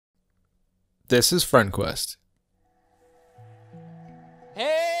This is FriendQuest.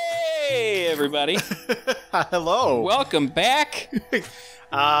 Hey, everybody. Hello. Welcome back.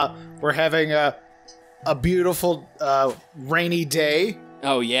 We're having a beautiful rainy day.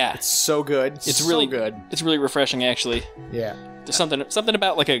 Oh, yeah. It's so good. It's really good. It's really refreshing, actually. Yeah. There's something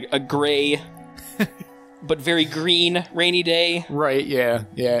about like a gray, but very green rainy day. Right. Yeah.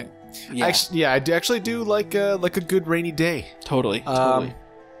 Yeah. Yeah, I actually do like a good rainy day. totally.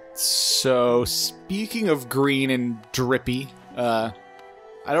 So speaking of green and drippy, I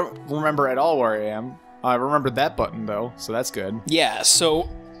don't remember at all where I am. I remember that button though, so that's good. Yeah, so...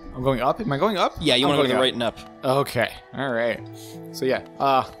 I'm going up? Am I going up? Yeah, you want to go to the up. right and up. Okay. All right. So yeah.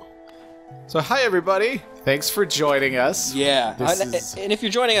 So hi everybody. Thanks for joining us. Yeah. This And if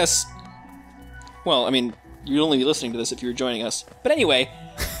you're joining us... Well, I mean, you'd only be listening to this if you were joining us. But anyway,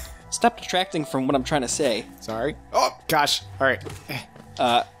 stop detracting from what I'm trying to say. Sorry. Oh gosh. All right.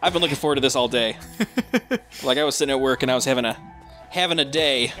 I've been looking forward to this all day. Like, I was sitting at work and I was having a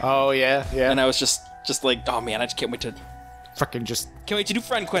day, Oh yeah. Yeah. and I was just like, oh man, I just can't wait to do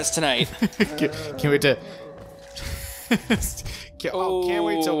FriendQuest tonight. can't wait to. Can't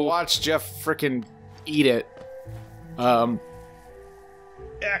wait to watch Jeff frickin' eat it.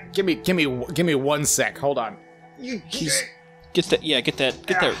 Give me 1 sec. Hold on. Get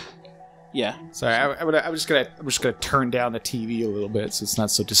that. Yeah. Sorry, I'm just gonna turn down the TV a little bit so it's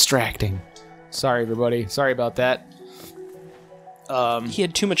not so distracting. Sorry, everybody. Sorry about that. He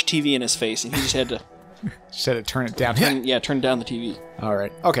had too much TV in his face, and he just had to Just had to turn it down. turn down the TV. All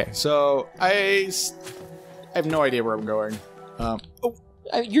right. Okay. So I have no idea where I'm going.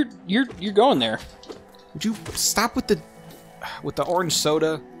 You're going there. Would you stop with the orange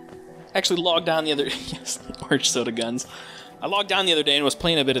soda? Actually, logged on the other yes, orange soda guns. I logged on the other day and was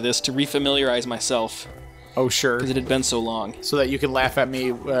playing a bit of this to refamiliarize myself Oh sure. because it had been so long. So that you can laugh at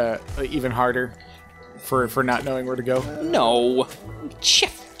me even harder for not knowing where to go. No,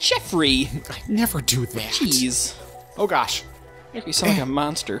 Jeffrey. I never do that. Jeez, Oh gosh. you sound like a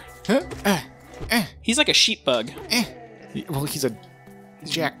monster. He's like a sheep bug. Well, he's a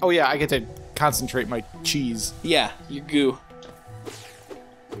jack. Oh yeah, I get to concentrate my cheese. Yeah, you goo.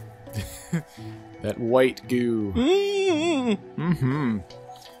 That white goo. Mm-hmm.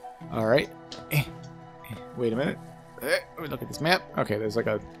 All right. Wait a minute. Let me look at this map. Okay, there's like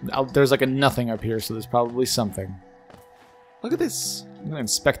a nothing up here, so there's probably something. Look at this. I'm gonna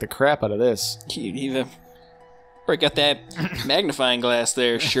inspect the crap out of this. You got that magnifying glass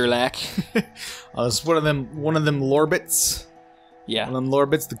there, Sherlock. It's one of them Lorbits. Yeah. One of them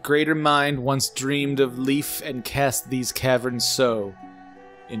Lorbits, the greater mind once dreamed of leaf and cast these caverns so.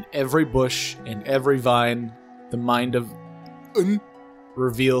 In every bush and every vine, the mind of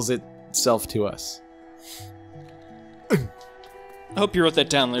reveals itself to us. I hope you wrote that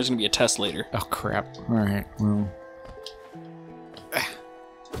down. There's gonna be a test later. Oh crap! All right, well.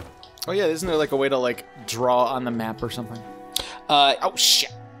 Oh yeah, isn't there like a way to like draw on the map or something? Oh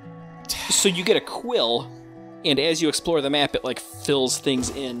shit! So you get a quill, and as you explore the map, it like fills things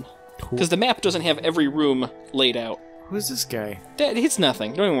in. Because the map doesn't have every room laid out. Who's this guy? It's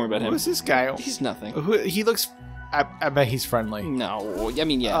nothing. Don't even worry about him. Who's this guy? He's nothing. He looks. I bet he's friendly. No, I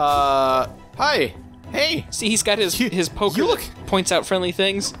mean, yeah. Hi. Hey. See, he's got his poker you look- that points out friendly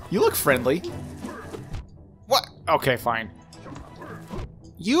things. You look friendly. What? Okay, fine.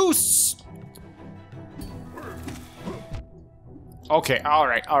 Okay, all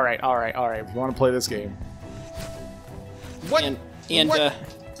right. If you want to play this game. What? And What?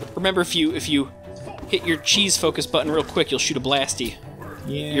 Remember, if you hit your cheese focus button real quick, you'll shoot a blasty.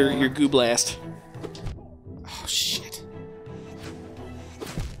 Yeah. Your goo blast. Oh shit.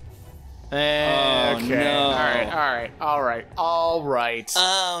 Oh, Okay. no. All right.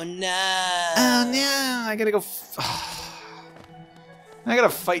 Oh no! Oh no! I gotta go. I gotta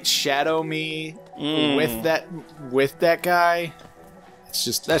fight Shadow Me with that guy.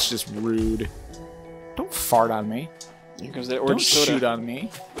 That's just rude. Don't fart on me. Here comes that Don't orange soda. shoot on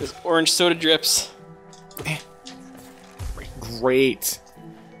me. This orange soda drips. Great.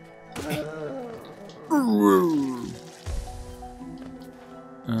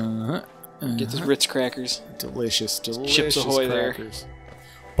 Get those Ritz crackers. Delicious Chips Ahoy there. crackers.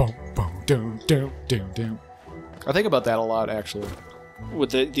 Boom, boom, doom, doom, doom, doom. I think about that a lot, actually.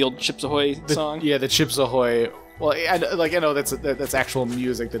 With the old Chips Ahoy song. Yeah, the Chips Ahoy. Well, I know that's actual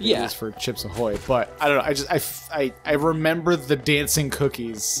music that they Yeah. use for Chips Ahoy, but I don't know. I remember the dancing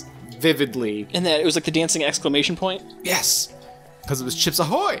cookies vividly. And that it was like the dancing exclamation point. Yes, because it was Chips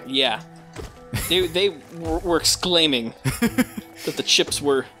Ahoy. Yeah. They were exclaiming that the chips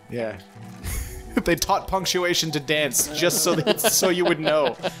were Yeah. They taught punctuation to dance just so you would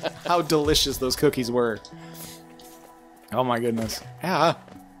know how delicious those cookies were. Oh my goodness. Yeah.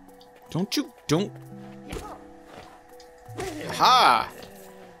 Don't. Ha!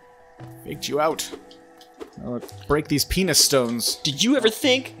 Faked you out. Now let's break these penis stones. Did you ever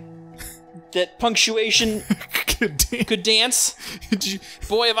think that punctuation could dance?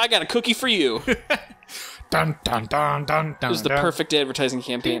 Boy, have I got a cookie for you. Dun dun dun dun dun. It was the perfect advertising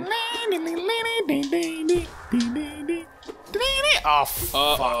campaign. Oh,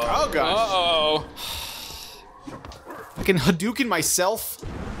 fuck. Oh, gosh. Uh-oh. I can Hadouken myself.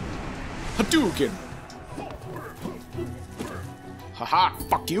 Hadouken. Haha,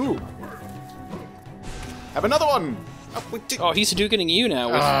 fuck you. Have another one. Oh, he's Hadoukening you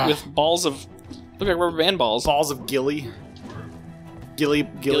now with balls of... Look like rubber band balls. Balls of gilly. Gilly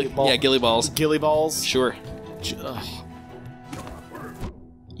balls. Yeah, gilly balls. Gilly balls. Sure.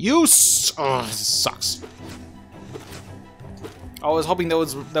 Oh, this sucks. I was hoping that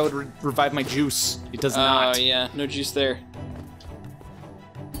would revive my juice. It does not. Oh, yeah. No juice there.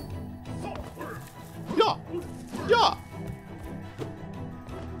 Yeah. Yeah.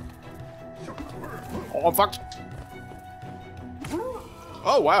 Oh, I'm fucked.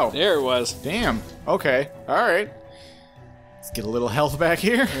 Oh, wow. There it was. Damn. Okay. All right. Let's get a little health back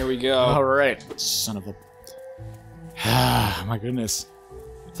here. There we go. All right. Son of a... my goodness.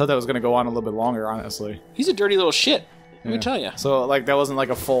 I thought that was going to go on a little bit longer, honestly. He's a dirty little shit. Let me tell you. So, like, that wasn't like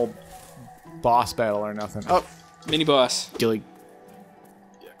a full boss battle or nothing. Oh. Mini boss. Gilly.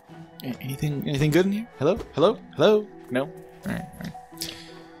 Anything good in here? Hello? Hello? Hello? No? All right.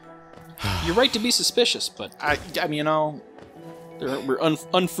 You're right to be suspicious, but... I mean, you know... There were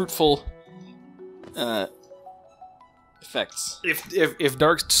unfruitful effects. If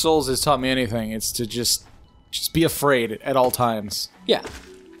Dark Souls has taught me anything, it's to just be afraid at all times. Yeah.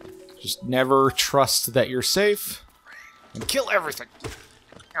 Just never trust that you're safe and kill everything.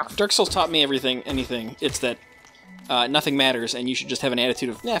 If Dark Souls taught me anything, it's that nothing matters, and you should just have an attitude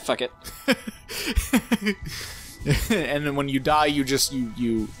of, nah, fuck it. And then when you die, you just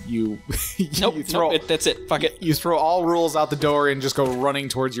you Nope, you throw, that's it. Fuck it. You throw all rules out the door and just go running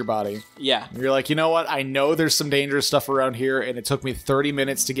towards your body. Yeah. And you're like, you know what? I know there's some dangerous stuff around here, and it took me 30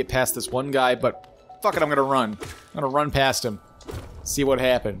 minutes to get past this one guy, but fuck it, I'm gonna run. I'm gonna run past him. See what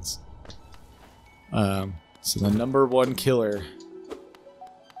happens. So the number one killer,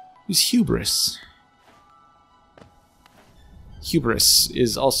 who's Hubris. Hubris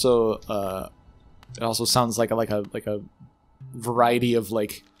is also it also sounds like a variety of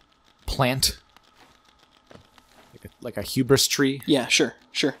like plant, like a hubris tree. Yeah, sure.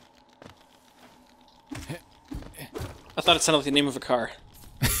 I thought it sounded like the name of a car.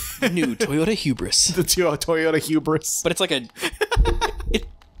 New Toyota Hubris. The Toyota Hubris. But it's like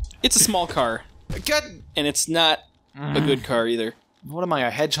it's a small car. Good. And it's not a good car either. What am I,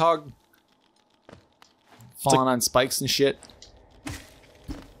 a hedgehog? Falling on spikes and shit.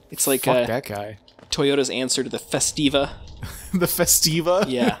 It's like fuck that guy. Toyota's answer to the Festiva. The Festiva?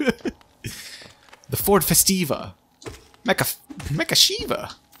 Yeah. The Ford Festiva. Mecha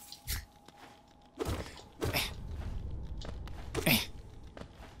Shiva. Kind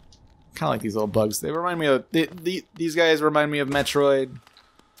of like these little bugs. They remind me of... These guys remind me of Metroid.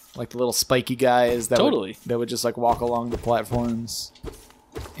 Like the little spiky guys that would just like walk along the platforms.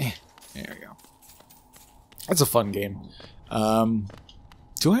 There we go. That's a fun game.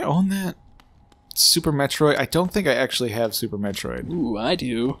 Do I own that? Super Metroid? I don't think I actually have Super Metroid. Ooh, I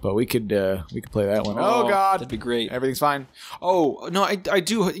do. But we could play that one. Oh god, that'd be great. Everything's fine. Oh no, I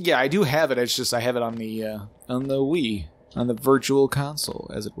do. Yeah, I do have it. It's just I have it on the Wii, on the Virtual Console,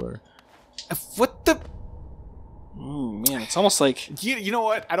 as it were. What the? Ooh, man, it's almost like... You know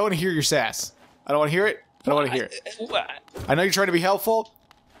what? I don't want to hear your sass. I don't want to hear it. I don't want to hear it. I know you're trying to be helpful,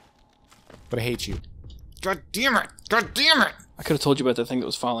 but I hate you. God damn it! God damn it! I could have told you about the thing that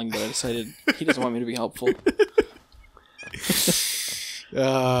was falling, but I decided he doesn't want me to be helpful.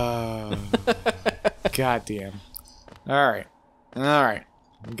 God damn. Alright. Alright.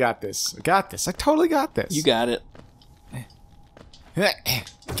 I got this. I totally got this. You got it. Get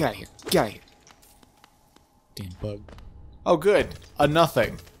out of here. Get out of here. Damn bug. Oh, good. A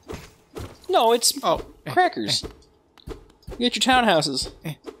nothing. No, it's crackers. You get your townhouses.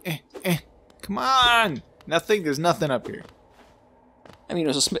 Come on. Nothing. There's nothing up here. I mean,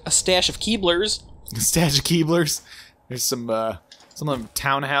 there's a stash of Keeblers. A stash of Keeblers. There's some of them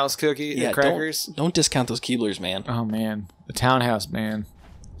townhouse crackers. Don't discount those Keeblers, man. Oh man, the townhouse, man.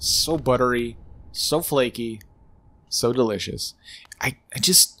 So buttery, so flaky, so delicious. I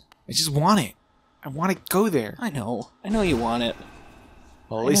just want it. I want to go there. I know you want it.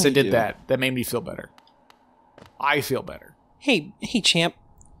 Well, at least I you did do. that. That made me feel better. I feel better. Hey, champ.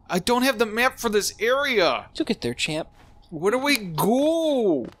 I don't have the map for this area. You'll get there, champ. Where do we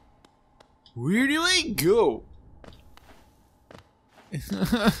go? Where do I go?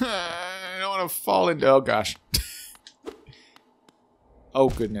 I don't want to fall into... Oh, gosh. Oh,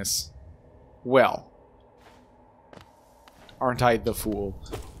 goodness. Well. Aren't I the fool?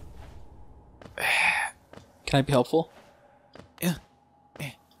 Can I be helpful? Yeah.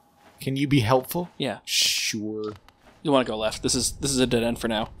 Can you be helpful? Yeah. Sure. You want to go left. This is a dead end for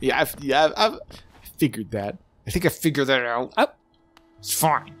now. Yeah, I've figured that. I think I figured that out. Oh. It's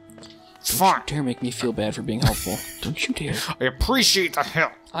fine. It's Don't fine. you dare make me feel bad for being helpful. Don't you dare. I appreciate the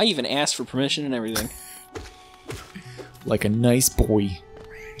help. I even asked for permission and everything. Like a nice boy.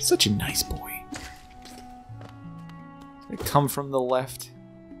 Such a nice boy. Did it come from the left?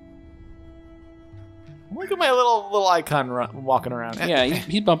 Look at my little icon walking around. Yeah,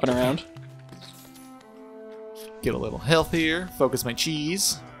 he's bumping around. Get a little healthier. Focus my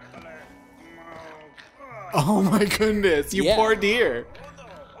cheese. Oh my goodness, you Yeah. poor dear.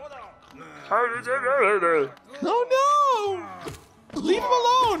 Oh no! Leave him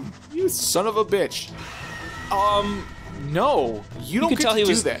alone! You son of a bitch. No. You don't get to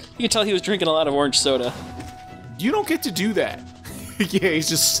do that. You could tell he was drinking a lot of orange soda. You don't get to do that. Yeah, he's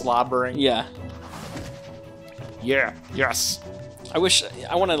just slobbering. Yeah. Yeah, yes. I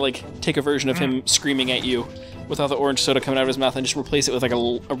want to like take a version of him screaming at you with all the orange soda coming out of his mouth and just replace it with like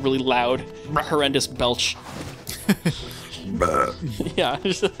a really loud, horrendous belch. Yeah.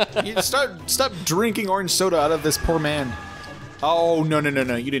 You stop drinking orange soda out of this poor man. Oh, no.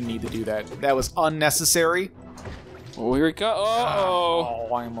 You didn't need to do that. That was unnecessary. Oh, here we go. Uh-oh.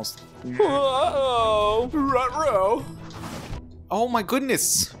 Oh, I almost... Uh-oh. Ruh-roh. Oh my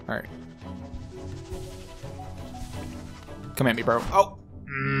goodness. All right. Come at me, bro. Oh.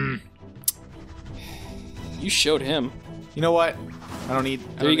 You showed him. You know what? I don't need...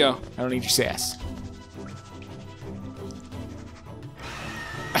 There you go. I don't need your sass.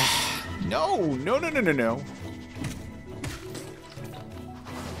 No.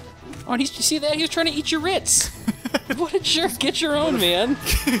 Oh, and you see that? He was trying to eat your Ritz. What a jerk. Get your own, man.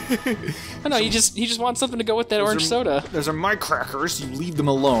 I know, he just wants something to go with that orange soda. Those are my crackers. You leave them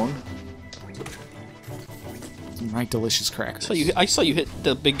alone. My delicious crackers. So I saw you hit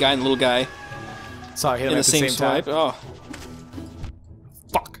the big guy and the little guy Saw I hit him in at the the same same time. swipe. Oh.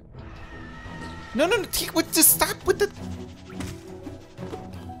 Fuck. No. Just stop with the...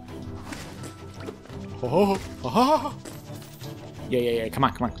 Oh. Yeah. Come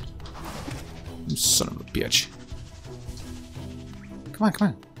on. You son of a bitch. Come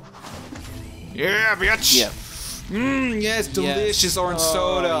on. Yeah, bitch. Yeah. Yes, delicious orange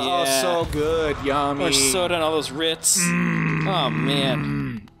soda. yeah. Oh, so good. Yummy. Orange soda and all those Ritz. Oh,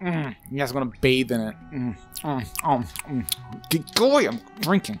 man. Yes, I'm gonna bathe in it. Get going. I'm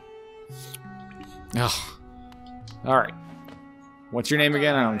drinking. Ugh. All right. What's your name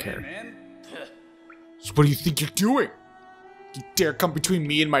again? I don't care. So what do you think you're doing? You dare come between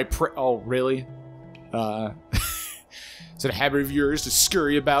me and my Oh, really? Is it a habit of yours to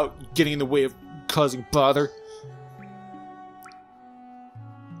scurry about, getting in the way of causing bother?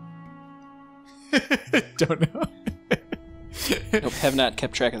 Don't know. Nope, have not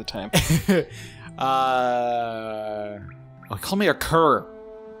kept track of the time. Call me a cur.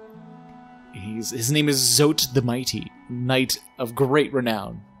 His name is Zote the Mighty, knight of great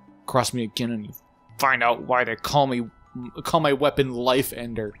renown. Cross me again and you find out why they call my weapon Life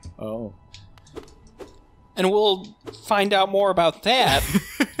Ender. Oh. And we'll find out more about that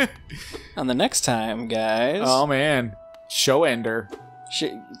on the next time, guys. Oh man. Show Ender.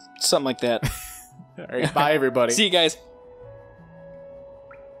 Something like that. All right, bye everybody. See you guys.